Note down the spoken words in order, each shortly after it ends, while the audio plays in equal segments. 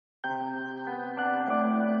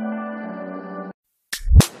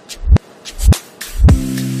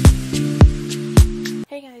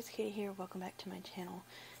Hey guys, Katie here, welcome back to my channel.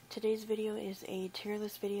 Today's video is a tier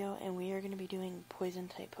list video and we are going to be doing poison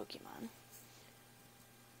type Pokemon.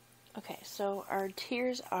 Okay, so our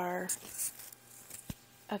tiers are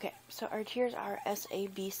S, A,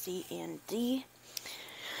 B, C, and D.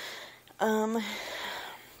 Bulbasaur,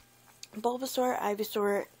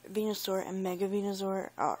 Ivysaur, Venusaur, and Mega Venusaur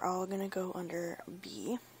are all going to go under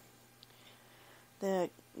B. The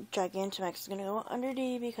Gigantamax is going to go under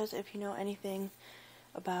D because if you know anything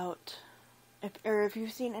about, if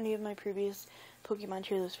you've seen any of my previous Pokemon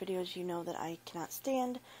tier list videos, you know that I cannot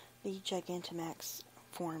stand the Gigantamax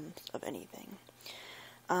forms of anything.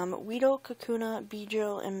 Weedle, Kakuna,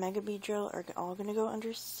 Beedrill, and Mega Beedrill are all going to go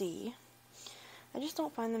under C. I just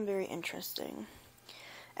don't find them very interesting.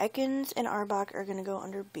 Ekans and Arbok are going to go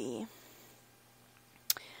under B.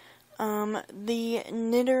 The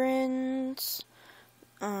Nidorans,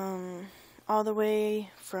 all the way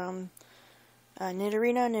from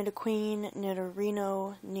Nidorino, Nidoqueen,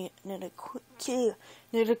 Nidorino,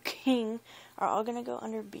 Nidoking are all going to go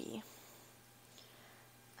under B.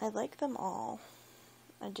 I like them all.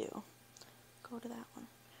 I do. Go to that one.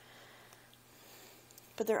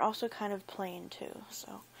 But they're also kind of plain too,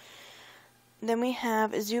 so. Then we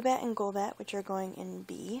have Zubat and Golbat, which are going in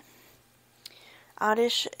B.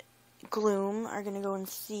 Oddish, Gloom are going to go in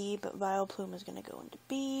C, but Vileplume is going to go into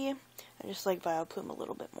B. I just like Vileplume a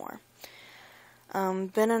little bit more.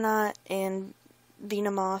 Venonat and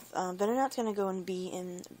Venomoth. Venonat's going to go in B,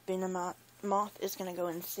 and Venomoth is going to go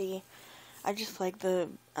in C. I just like the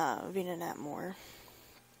Venonat more.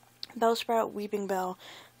 Bellsprout, Weeping Bell,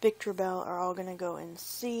 Victreebel are all going to go in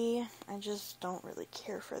C. I just don't really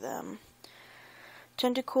care for them.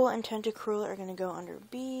 Tentacool and Tentacruel are going to go under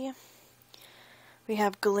B. We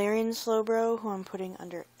have Galarian Slowbro, who I'm putting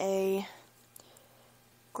under A.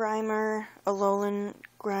 Grimer, Alolan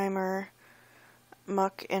Grimer,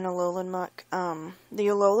 Muck, and Alolan Muck. The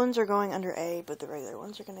Alolans are going under A, but the regular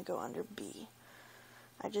ones are going to go under B.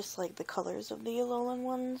 I just like the colors of the Alolan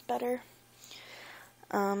ones better.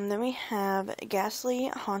 Then we have Ghastly,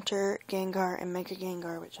 Haunter, Gengar, and Mega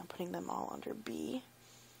Gengar, which I'm putting them all under B.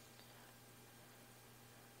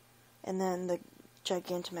 And then the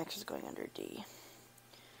Gigantamax is going under D.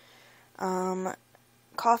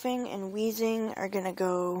 Coughing and Wheezing are going to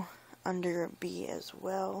go under B as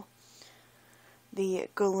well. The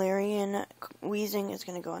Galarian Wheezing is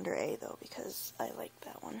going to go under A, though, because I like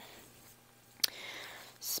that one.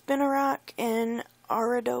 Spinarak and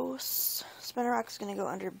Ariados. Spinarak is going to go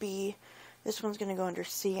under B. This one's going to go under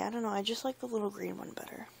C. I don't know, I just like the little green one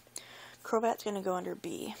better. Crobat's going to go under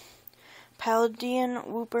B. Paldean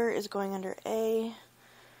Wooper is going under A.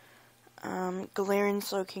 Galarian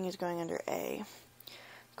Slowking is going under A.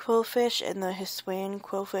 Quillfish and the Hisuian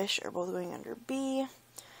Quillfish are both going under B.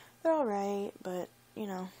 They're alright, but, you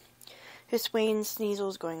know. Hisuian Sneasel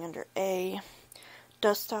is going under A.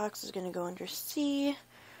 Dustox is going to go under C.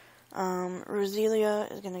 Roselia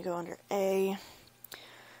is going to go under A.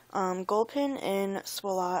 Gulpin and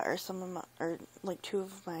Swalot are two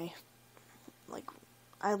of my,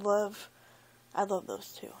 I love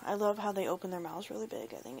those two. I love how they open their mouths really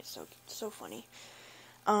big. I think it's so funny.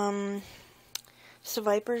 Seviper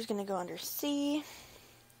is going to go under C.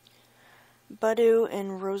 Budew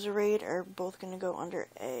and Roserade are both going to go under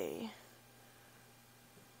A.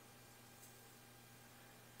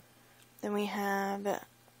 Then we have, where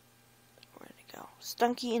did it go?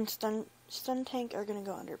 Stunky and Stuntank are going to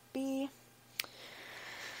go under B.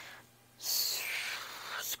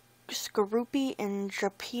 Skorupi and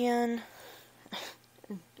Drapion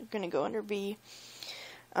are going to go under B.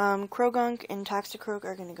 Krogunk and Toxicroak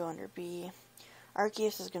are going to go under B.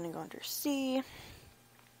 Arceus is going to go under C.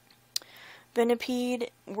 Venipede,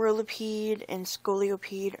 Whirlipede, and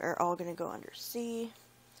Scolipede are all going to go under C.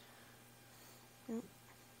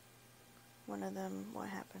 One of them, what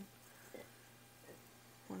happened?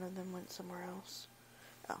 One of them went somewhere else.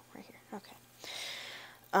 Oh, right here. Okay.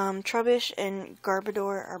 Trubbish and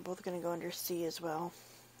Garbodor are both going to go under C as well.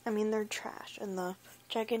 I mean, they're trash, and the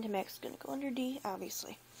Gigantamax is going to go under D,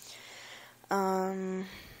 obviously.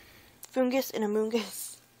 Fungus and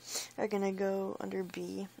Amoonguss are going to go under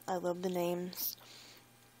B. I love the names.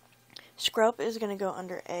 Scrup is going to go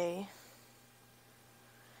under A.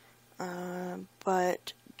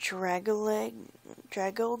 But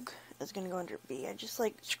Dragog is going to go under B. I just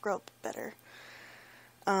like Scrup better.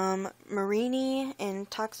 Marini and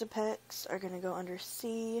Toxapex are going to go under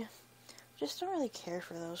C. Just don't really care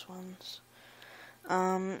for those ones.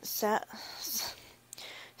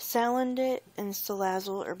 Salandit and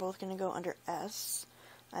Salazzle are both going to go under S.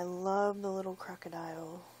 I love the little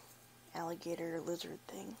crocodile, alligator, lizard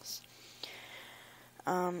things.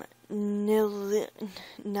 Nihilego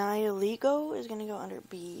is going to go under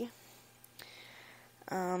B.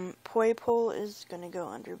 Poipole is going to go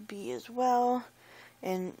under B as well.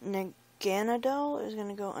 And Naganadel is going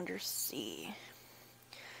to go under C.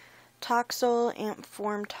 Toxel,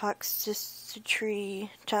 Amp-Form, Toxtricity,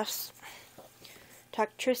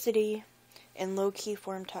 and Low-Key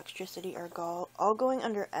Form Toxtricity are all going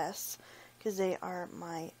under S, because they are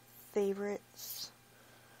my favorites.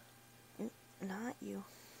 Not you.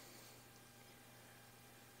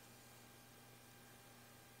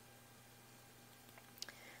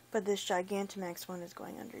 But this Gigantamax one is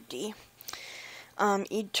going under D.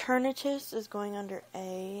 Eternatus is going under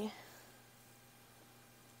A.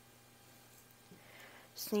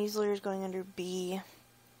 Sneasler is going under B.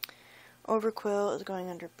 Overquill is going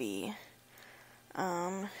under B.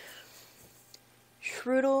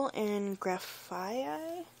 Shroodle and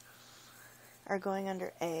Graphii are going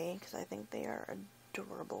under A, because I think they are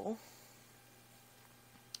adorable.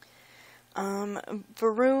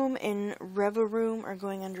 Varoom and Revaroom are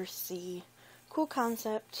going under C. Cool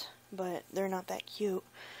concept, but they're not that cute.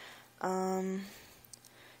 Glimmet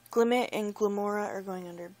and Glimora are going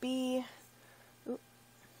under B.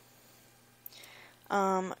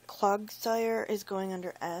 Clogsire is going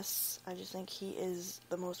under S. I just think he is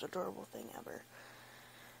the most adorable thing ever.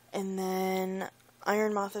 And then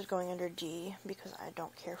Iron Moth is going under D, because I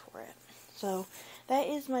don't care for it. So, that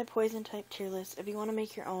is my poison type tier list. If you want to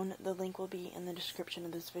make your own, the link will be in the description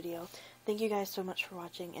of this video. Thank you guys so much for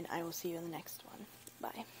watching, and I will see you in the next one.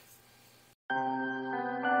 Bye.